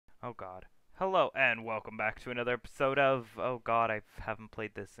Oh god. Hello and welcome back to another episode of oh god, I haven't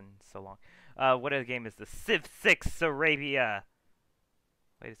played this in so long. What a game is this? Civ 6 Arabia.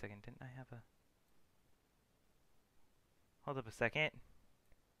 Wait a second, didn't I have a Hold up a second.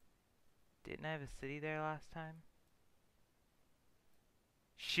 Didn't I have a city there last time?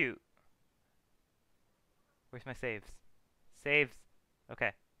 Shoot. Where's my saves? Saves.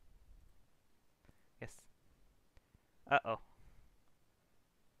 Okay. Yes. Uh-oh.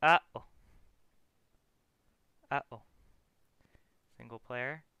 Uh-oh. Uh-oh. Single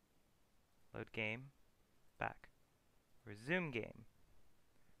player. Load game. Back. Resume game.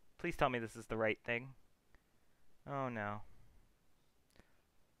 Please tell me this is the right thing. Oh no.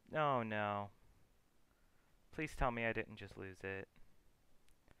 Oh no. Please tell me I didn't just lose it.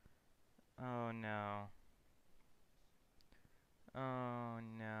 Oh no. Oh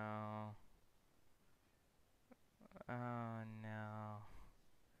no. Oh no.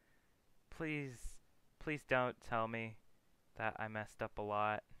 Please, please don't tell me that I messed up a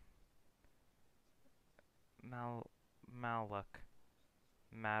lot. Maluk.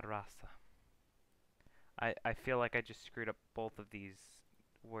 Madrasa. I feel like I just screwed up both of these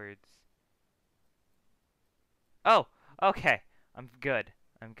words. Oh, okay. I'm good.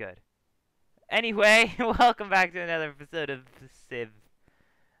 I'm good. Anyway, welcome back to another episode of Civ.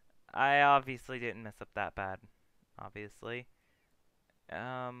 I obviously didn't mess up that bad. Obviously.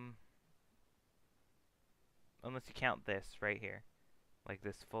 Um, unless you count this right here. Like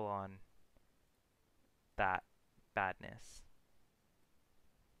this full on that badness.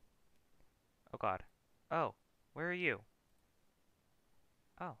 Oh god. Oh, where are you?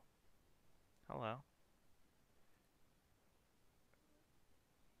 Oh, hello.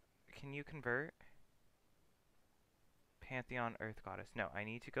 Can you convert? Pantheon Earth Goddess. No, I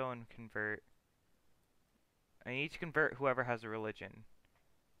need to go and convert. I need to convert whoever has a religion.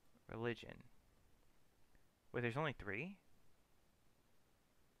 Religion. Wait, there's only 3?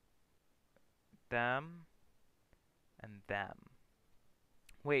 Them and them.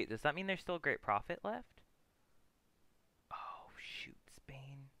 Wait, does that mean there's still a great prophet left? Oh, shoot,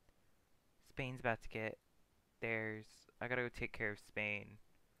 Spain. Spain's about to get theirs. I gotta go take care of Spain.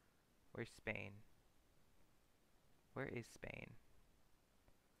 Where's Spain? Where is Spain?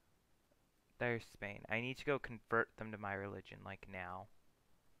 There's Spain. I need to go convert them to my religion, like now.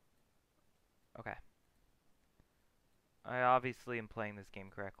 Okay. I obviously am playing this game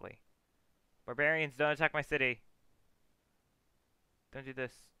correctly. Barbarians, don't attack my city. Don't do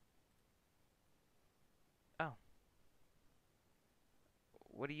this. Oh.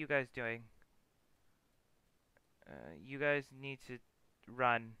 What are you guys doing? You guys need to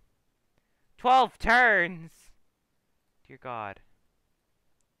run. 12 turns! Dear God.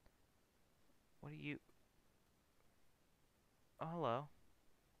 What are you... Oh, hello.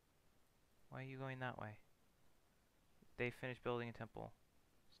 Why are you going that way? They finished building a temple.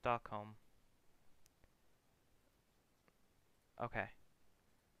 Stockholm. Okay.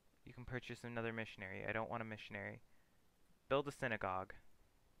 You can purchase another missionary. I don't want a missionary. Build a synagogue.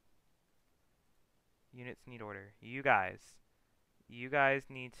 Units need order. You guys. You guys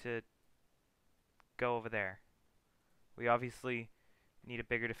need to go over there. We obviously need a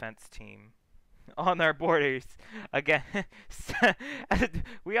bigger defense team on our borders. Again,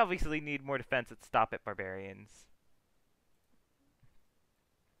 we obviously need more defense at Stop It, Barbarians.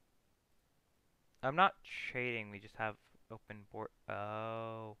 I'm not trading, we just have open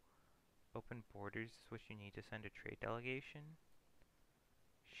open borders is what you need to send a trade delegation?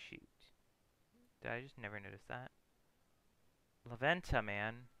 Shoot. Did I just never notice that? La Venta,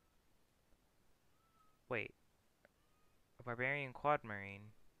 man. Wait. A barbarian quad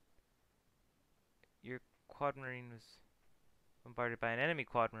marine. Your quad marine was bombarded by an enemy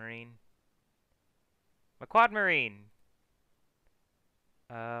quad marine. My quad marine!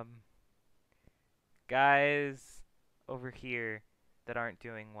 Um, guys over here that aren't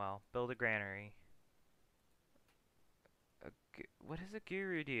doing well. Build a granary. What does a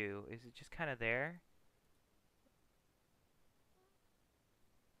guru do? Is it just kind of there?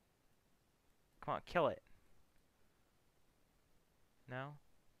 Come on, kill it. No?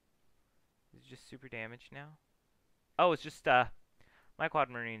 Is it just super damaged now? Oh, it's just, my quad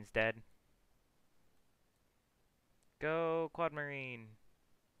marine's dead. Go, quad marine.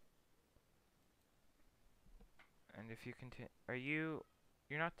 And if you continue,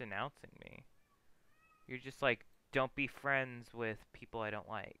 you're not denouncing me. You're just like, don't be friends with people I don't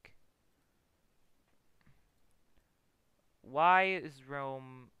like. Why is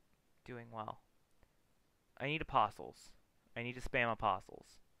Rome doing well? I need apostles. I need to spam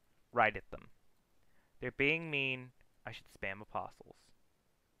apostles. Right at them. They're being mean. I should spam apostles.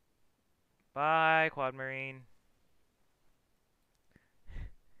 Bye, Quad Marine.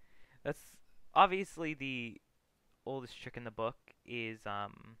 That's obviously the oldest trick in the book is,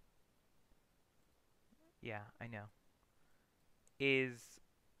 yeah, I know. Is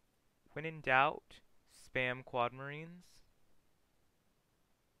when in doubt, spam Quad Marines.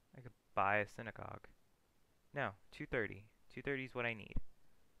 I could buy a synagogue. No, 230. 230 is what I need.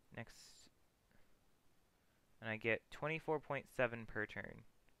 Next, and I get 24.7 per turn.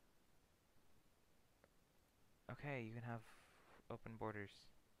 Okay, you can have open borders.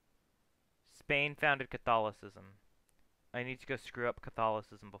 Spain founded Catholicism. I need to go screw up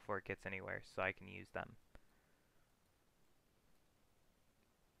Catholicism before it gets anywhere, so I can use them.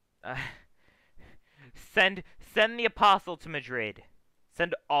 Uh, send the apostle to Madrid.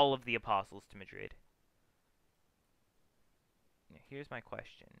 Send all of the apostles to Madrid. Here's my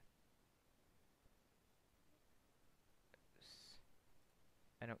question.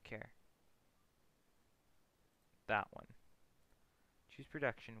 I don't care. That one. Choose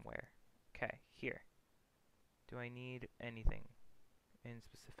production where? Okay, here. Do I need anything in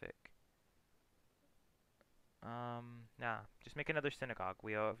specific? Nah. Just make another synagogue.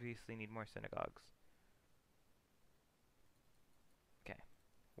 We obviously need more synagogues. Okay.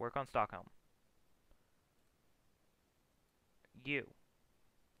 Work on Stockholm. You.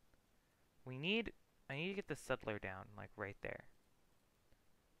 I need to get the settler down, like right there.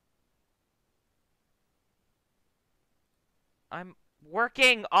 I'm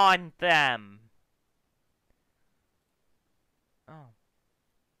working on them! Oh.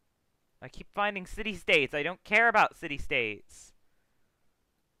 I keep finding city-states. I don't care about city-states.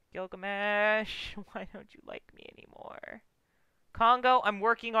 Gilgamesh, why don't you like me anymore? Congo, I'm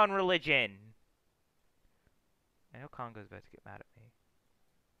working on religion. I know Congo's about to get mad at me.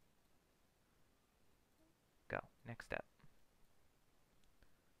 Go. Next step.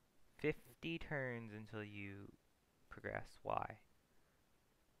 50 turns until you progress. Why?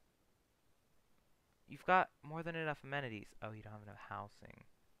 You've got more than enough amenities. Oh, you don't have enough housing.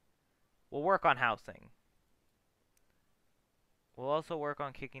 We'll work on housing. We'll also work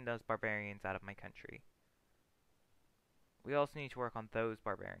on kicking those barbarians out of my country. We also need to work on those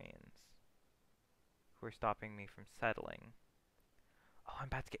barbarians who are stopping me from settling. Oh, I'm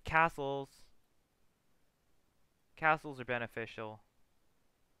about to get castles. Castles are beneficial.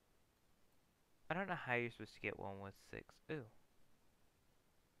 I don't know how you're supposed to get one with 6. Ooh.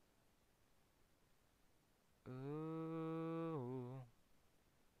 Ooh.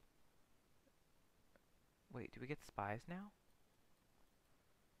 Wait, do we get spies now?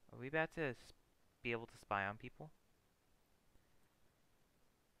 Are we about to be able to spy on people?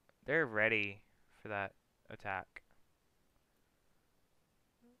 They're ready for that attack.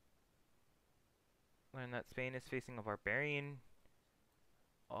 Learn that Spain is facing a barbarian.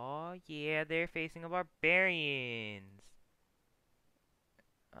 Oh yeah, they're facing a barbarians.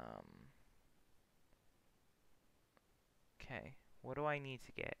 Okay, what do I need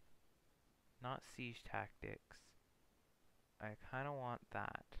to get? Not siege tactics. I kind of want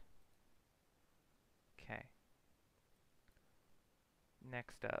that. Okay.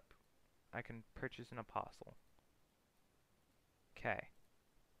 Next up, I can purchase an apostle. Okay.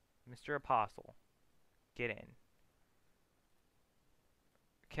 Mr. Apostle, get in.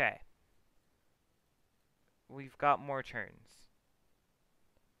 Okay. We've got more turns.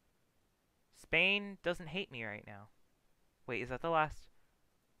 Spain doesn't hate me right now. Wait, is that the last?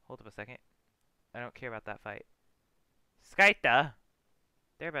 Hold up a second. I don't care about that fight. Skaita!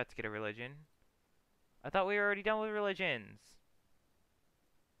 They're about to get a religion. I thought we were already done with religions.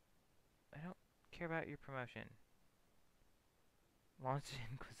 I don't care about your promotion. Launch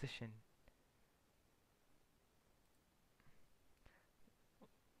Inquisition.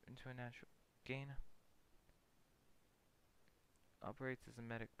 Into a natural gain. Operates as a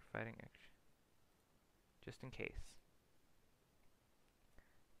medic providing extra. Just in case.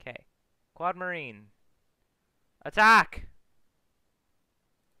 Okay. Quad Marine. Attack!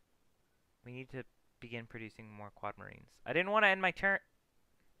 We need to begin producing more Quad Marines. I didn't want to end my turn.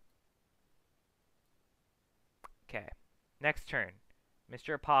 Okay. Next turn.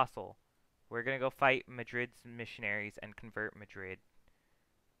 Mr. Apostle. We're going to go fight Madrid's missionaries and convert Madrid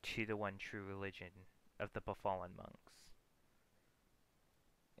to the one true religion of the Befallen Monks.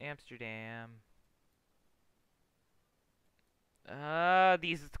 Amsterdam.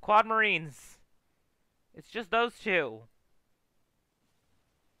 These Quad Marines. It's just those two.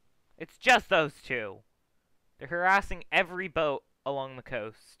 It's just those two. They're harassing every boat along the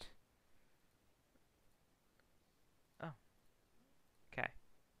coast. Oh. Okay.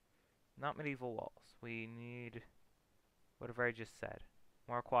 Not medieval walls. We need whatever I just said.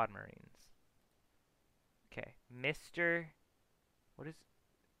 More Quad Marines. Okay, Mr. What does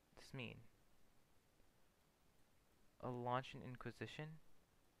this mean? A launch an inquisition?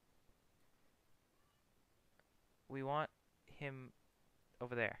 We want him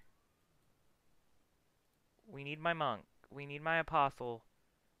over there. We need my monk. We need my apostle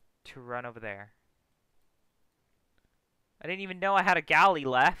to run over there. I didn't even know I had a galley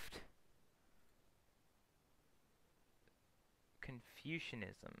left.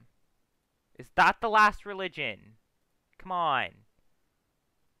 Confucianism. Is that the last religion? Come on.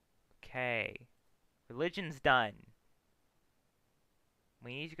 Okay. Religion's done.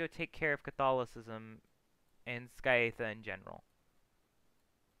 We need to go take care of Catholicism and Skyatha in general.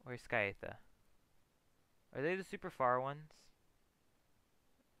 Where's Skyatha? Are they the super far ones?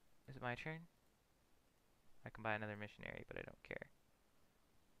 Is it my turn? I can buy another missionary, but I don't care.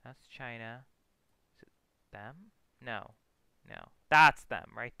 That's China. Is it them? No. No. That's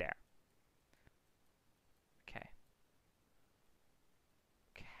them, right there. Okay.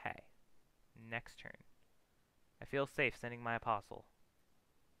 Okay. Next turn. I feel safe sending my apostle.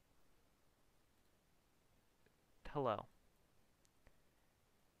 Hello.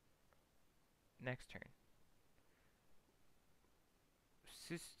 Next turn.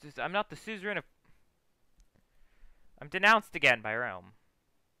 I'm not the suzerain of... I'm denounced again by Rome.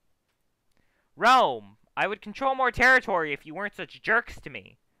 Rome! I would control more territory if you weren't such jerks to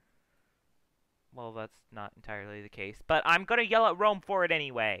me. Well, that's not entirely the case, but I'm gonna yell at Rome for it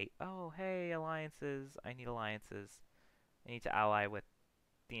anyway. Oh, hey, alliances. I need alliances. I need to ally with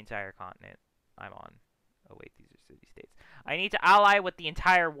the entire continent I'm on. Oh, wait, these are city-states. I need to ally with the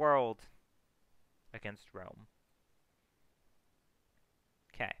entire world against Rome.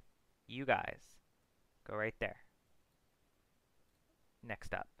 Okay. You guys. Go right there.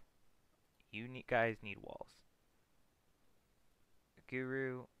 Next up. You guys need walls. The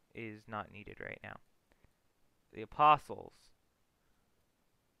Guru is not needed right now. The Apostles.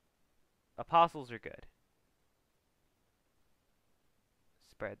 Apostles are good.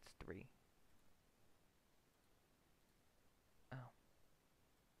 Spreads 3. Oh.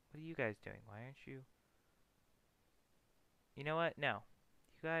 What are you guys doing? Why aren't you... You know what? No.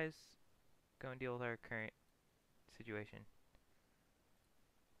 You guys go and deal with our current situation.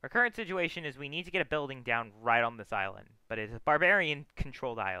 Our current situation is we need to get a building down right on this island. But it's a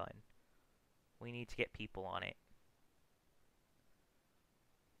barbarian-controlled island. We need to get people on it.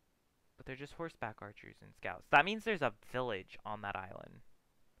 But they're just horseback archers and scouts. That means there's a village on that island.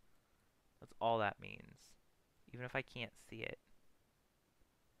 That's all that means. Even if I can't see it.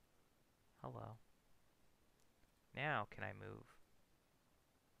 Hello. Now can I move?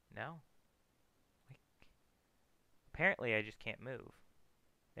 No? Like, apparently I just can't move.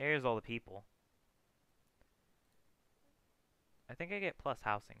 There's all the people. I think I get plus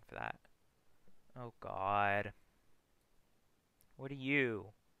housing for that. Oh god. What are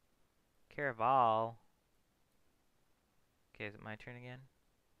you? Caraval. Okay, is it my turn again?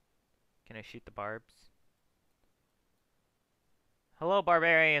 Can I shoot the barbs? Hello,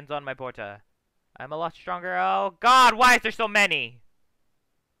 barbarians on my porta. I'm a lot stronger. Oh god, why is there so many?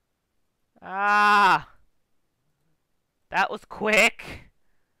 Ah! That was quick!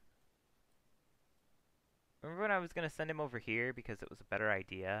 Remember when I was gonna send him over here because it was a better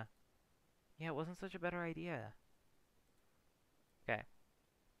idea? Yeah, it wasn't such a better idea. Okay.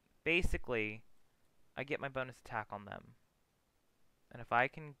 Basically, I get my bonus attack on them. And if I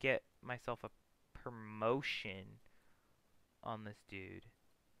can get myself a promotion on this dude...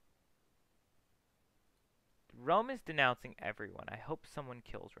 Rome is denouncing everyone. I hope someone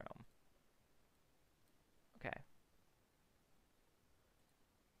kills Rome. Okay.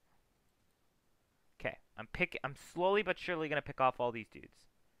 Okay, I'm slowly but surely gonna pick off all these dudes.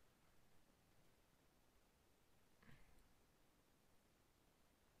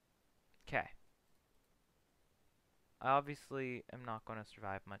 Okay. I obviously am not going to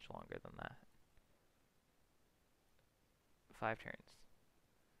survive much longer than that. 5 turns.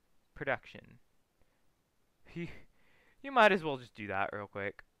 Production. You might as well just do that real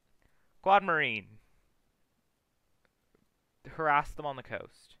quick. Quad Marine. Harass them on the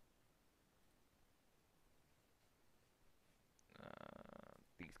coast.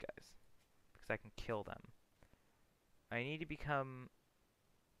 These guys. Because I can kill them. I need to become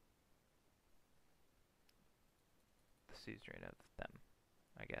the suzerain of them,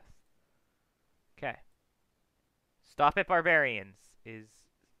 I guess. Okay. Stop it, barbarians is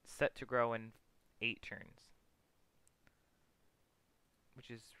set to grow in 8 turns.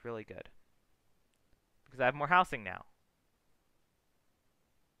 Which is really good. Because I have more housing now.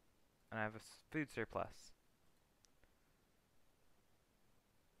 And I have a food surplus.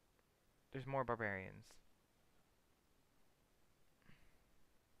 There's more barbarians.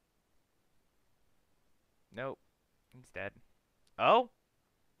 Nope. He's dead. Oh?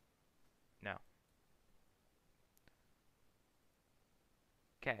 No.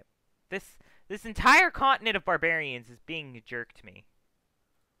 Okay. This entire continent of barbarians is being a jerk to me.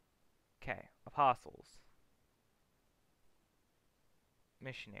 Okay. Apostles.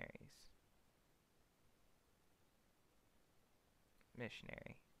 Missionaries.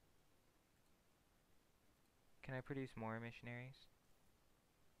 Missionary. Can I produce more missionaries?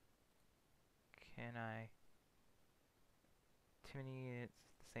 Can I? Too many units,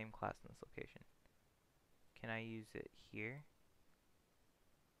 the same class in this location. Can I use it here?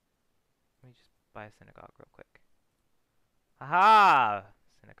 Let me just buy a synagogue real quick. Haha!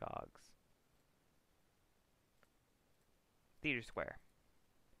 Synagogues. Theater Square.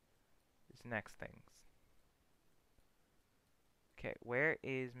 There's next things. Okay, where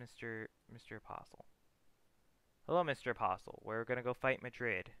is Mr. Apostle? Hello, Mr. Apostle. We're gonna go fight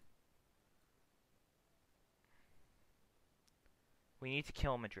Madrid. We need to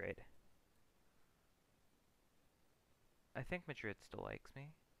kill Madrid. I think Madrid still likes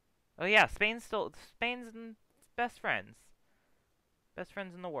me. Oh yeah, Spain's best friends. Best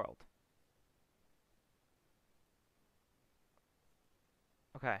friends in the world.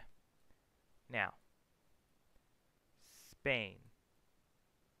 Okay. Now. Spain.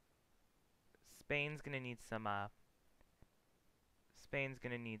 Spain's gonna need some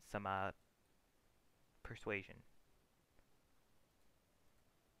persuasion.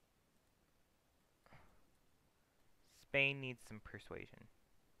 Spain needs some persuasion.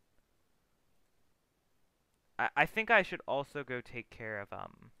 I think I should also go take care of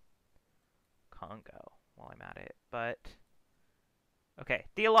Congo while I'm at it, but okay,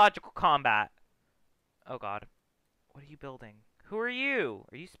 theological combat. Oh god. What are you building? Who are you?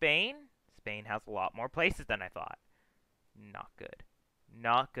 Are you Spain? Spain has a lot more places than I thought. Not good.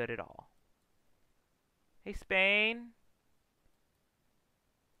 Not good at all. Hey Spain.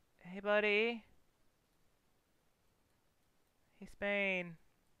 Hey buddy. Hey Spain.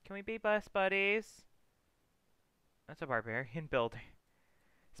 Can we be best buddies? That's a barbarian builder.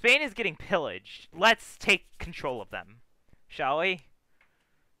 Spain is getting pillaged. Let's take control of them. Shall we?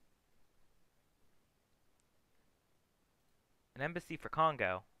 An embassy for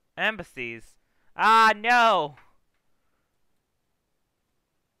Congo. Embassies? Ah, no!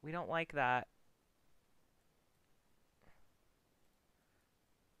 We don't like that.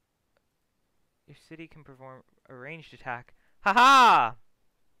 Your city can perform a ranged attack. Haha!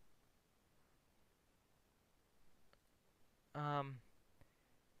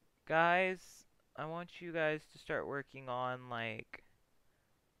 Guys, I want you guys to start working on, like,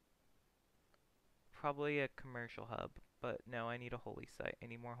 probably a commercial hub. But no, I need a holy site. I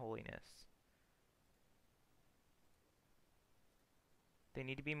need more holiness. They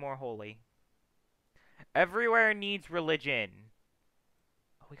need to be more holy. Everywhere needs religion.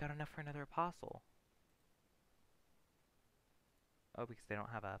 Oh, we got enough for another apostle. Oh, because they don't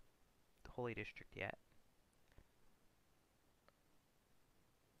have a holy district yet.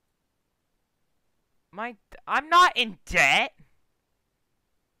 I'm not in debt!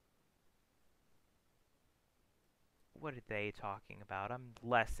 What are they talking about? I'm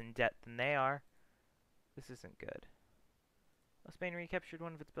less in debt than they are. This isn't good. Oh, Spain recaptured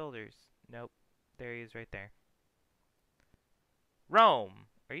one of its builders. Nope. There he is right there. Rome!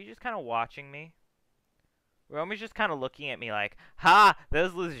 Are you just kind of watching me? Rome is just kind of looking at me like, ha!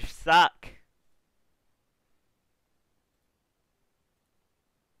 Those losers suck!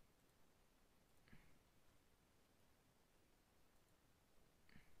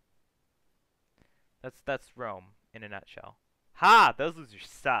 That's Rome in a nutshell. Ha! Those losers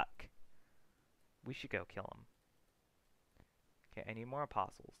suck! We should go kill them. Okay, I need more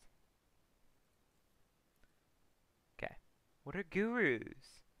apostles. Okay. What are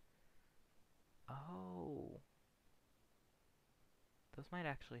gurus? Oh. Those might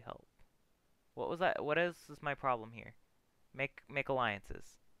actually help. What was that? What is my problem here? Make alliances.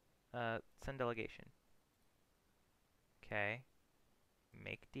 Send delegation. Okay.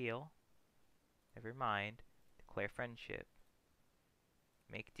 Make deal. Never mind. Declare friendship.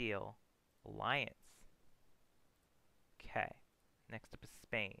 Make deal. Alliance. Okay. Next up is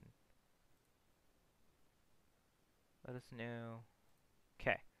Spain. Let us know.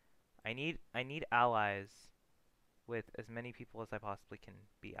 Okay. I need allies with as many people as I possibly can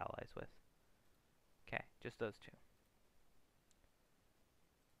be allies with. Okay, just those two.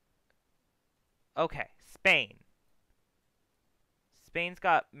 Okay, Spain. Spain's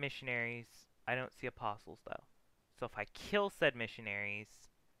got missionaries. I don't see apostles though. So if I kill said missionaries,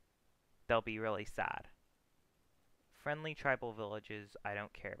 they'll be really sad. Friendly tribal villages I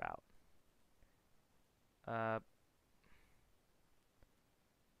don't care about. Uh,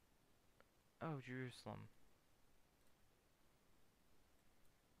 oh, Jerusalem.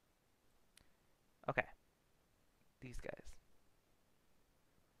 Okay, these guys.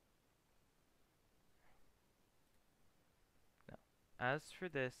 No. As for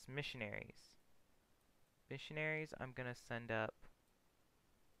this, missionaries. Missionaries, I'm gonna send up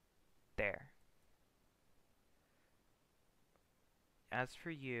there. As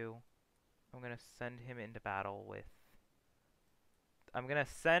for you, I'm gonna send him into battle with... I'm gonna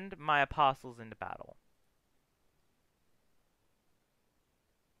send my apostles into battle.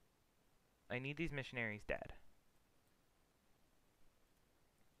 I need these missionaries dead.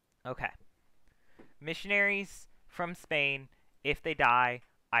 Okay. Missionaries from Spain, if they die,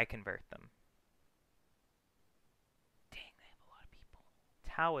 I convert them. Dang, they have a lot of people.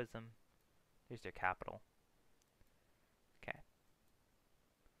 Taoism. Here's their capital. Okay.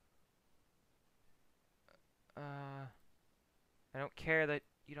 I don't care that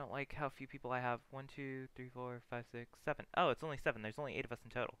you don't like how few people I have. 1, 2, 3, 4, 5, 6, 7. Oh, it's only 7. There's only 8 of us in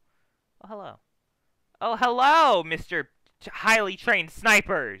total. Oh, hello. Oh, hello, Mr. Highly trained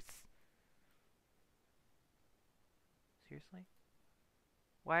snipers! Seriously?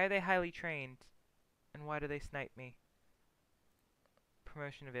 Why are they highly trained? And why do they snipe me?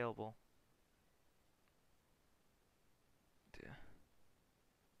 Promotion available.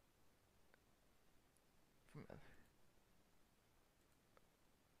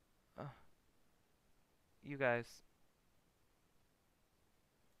 Uh, you guys.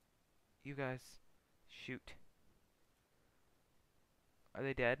 You guys. Shoot. Are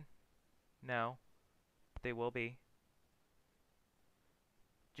they dead? No. But they will be.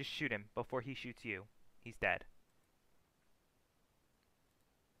 Just shoot him before he shoots you. He's dead.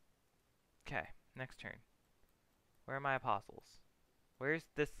 Okay, next turn. Where are my apostles? Where's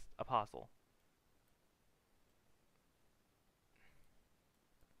this apostle?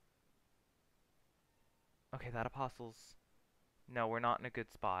 Okay, that apostle's... No, we're not in a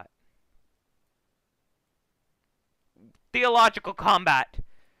good spot. Theological combat!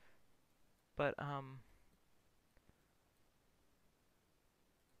 But,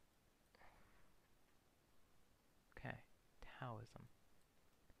 okay. Taoism.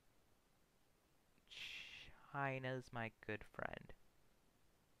 China's my good friend.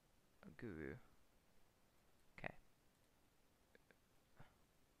 A guru. Okay.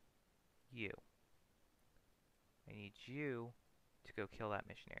 You. I need you to go kill that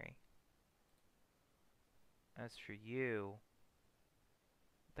missionary. As for you,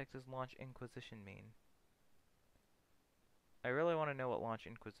 what does launch Inquisition mean? I really want to know what launch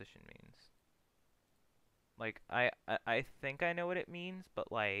Inquisition means. Like, I think I know what it means,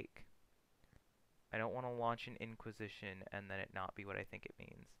 but like, I don't want to launch an Inquisition and then it not be what I think it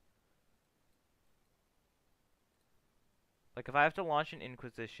means. Like, if I have to launch an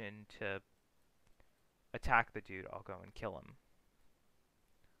Inquisition to attack the dude, I'll go and kill him.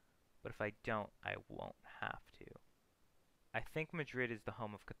 But if I don't, I won't have to. I think Madrid is the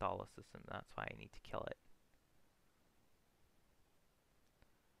home of Catholicism, that's why I need to kill it.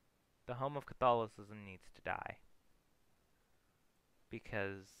 The home of Catholicism needs to die.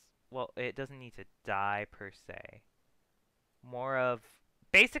 Because, well, it doesn't need to die per se. More of...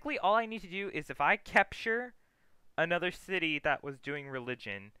 Basically, all I need to do is if I capture another city that was doing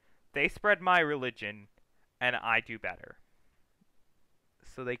religion, they spread my religion, and I do better.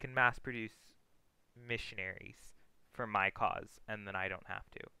 So they can mass produce missionaries for my cause, and then I don't have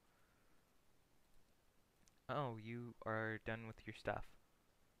to. Oh, you are done with your stuff.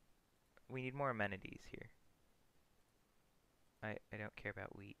 We need more amenities here. I don't care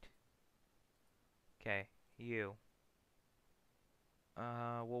about wheat. Okay, you.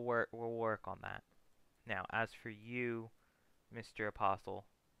 We'll work on that. Now, as for you, Mr. Apostle,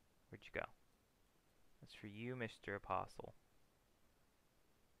 where'd you go? As for you, Mr. Apostle,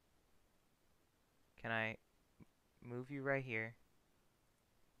 can I move you right here?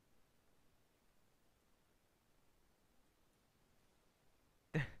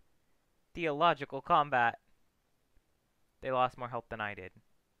 Theological combat. They lost more health than I did.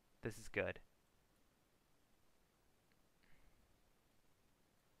 This is good.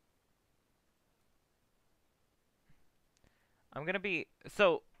 I'm gonna be...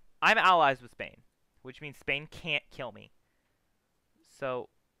 So, I'm allies with Spain, which means Spain can't kill me. So,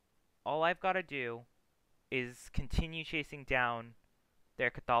 all I've got to do is continue chasing down their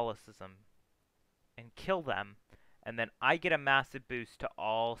Catholicism and kill them, and then I get a massive boost to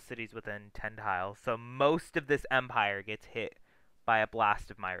all cities within 10 tiles. So most of this empire gets hit by a blast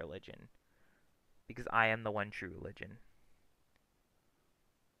of my religion, because I am the one true religion.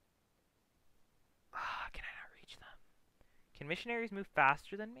 Can missionaries move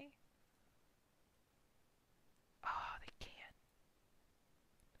faster than me? Oh, they can.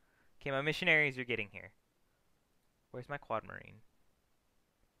 Okay, my missionaries are getting here. Where's my quad marine?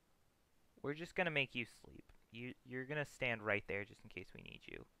 We're just gonna make you sleep. You're gonna stand right there just in case we need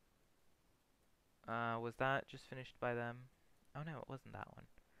you. Was that just finished by them? Oh no, it wasn't that one.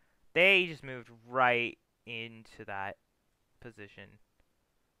 They just moved right into that position.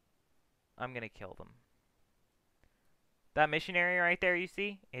 I'm gonna kill them. That missionary right there, you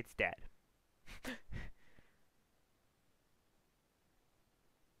see? It's dead.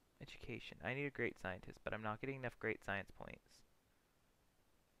 Education. I need a great scientist, but I'm not getting enough great science points.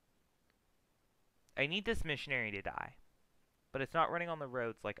 I need this missionary to die. But it's not running on the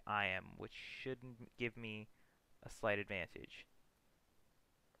roads like I am, which shouldn't give me a slight advantage.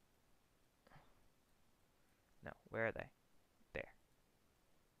 No, where are they? There.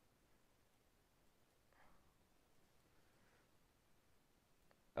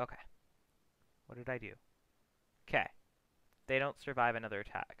 Okay. What did I do? Okay. They don't survive another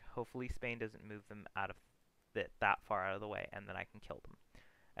attack. Hopefully Spain doesn't move them out of that far out of the way, and then I can kill them.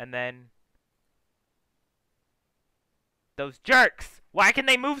 And then... Those jerks! Why can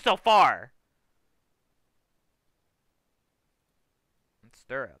they move so far? And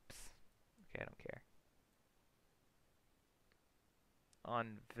stirrups. Okay, I don't care.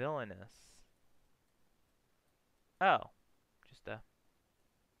 On villainous. Oh. Just a...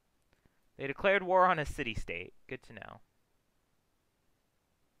 They declared war on a city-state. Good to know.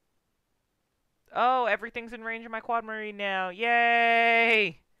 Oh, everything's in range of my quad marine now.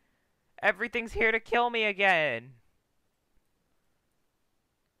 Yay! Everything's here to kill me again.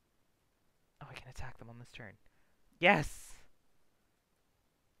 Oh, I can attack them on this turn. Yes!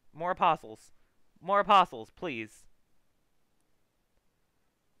 More apostles. More apostles, please.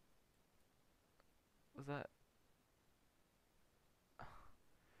 Was that...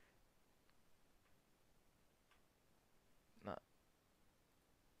 No.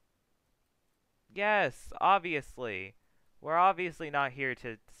 Yes, obviously. We're obviously not here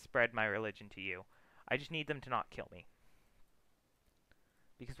to spread my religion to you. I just need them to not kill me.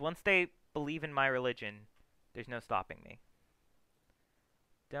 Because once they believe in my religion, there's no stopping me.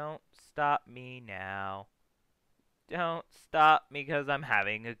 Don't stop me now. Don't stop me because I'm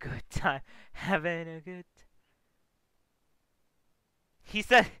having a good time. Having a good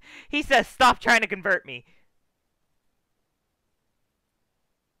time. He says, stop trying to convert me.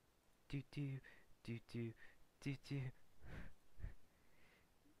 Do do do do do do.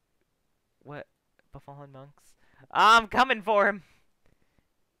 What? Befallen Monks? I'm coming for him.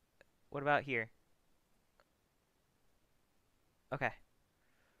 What about here? Okay.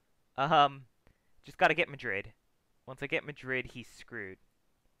 Just gotta get Madrid. Once I get Madrid, he's screwed.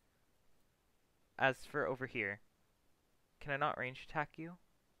 As for over here, can I not range attack you?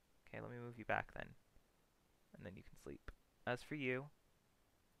 Okay, let me move you back then. And then you can sleep. As for you,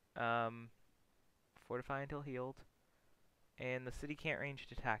 fortify until healed. And the city can't range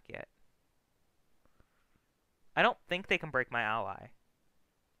attack yet. I don't think they can break my ally.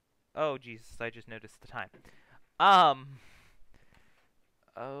 Oh, Jesus, I just noticed the time.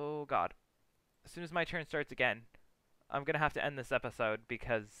 Oh, God. As soon as my turn starts again, I'm gonna have to end this episode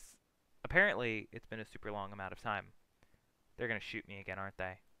because apparently it's been a super long amount of time. They're gonna shoot me again, aren't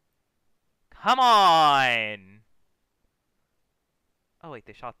they? Come on! Oh, wait,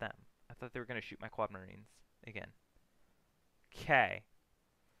 they shot them. I thought they were gonna shoot my quad marines again. Okay.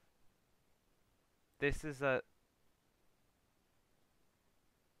 This is a...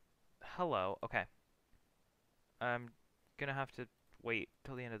 Hello, okay. I'm gonna have to wait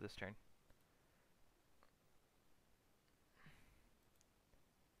till the end of this turn.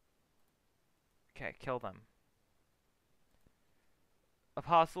 Okay, kill them.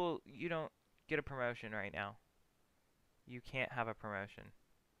 Apostle, you don't get a promotion right now. You can't have a promotion.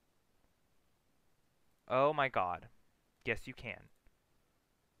 Oh my god. Yes, you can.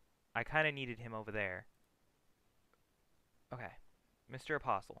 I kind of needed him over there. Okay. Mr.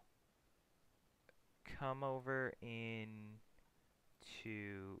 Apostle. Come over in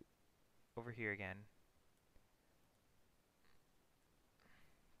to over here again.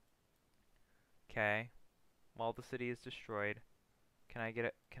 Okay. While the city is destroyed, can I get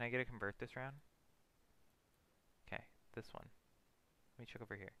a convert this round? Okay, this one. Let me check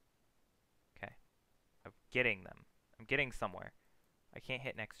over here. Okay. I'm getting them. I'm getting somewhere. I can't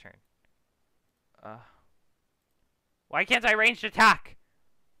hit next turn. Why can't I ranged attack?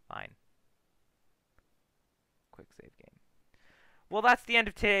 Fine. Quick save game. Well, that's the end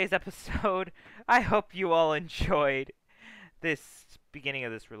of today's episode. I hope you all enjoyed this beginning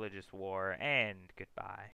of this religious war, and goodbye.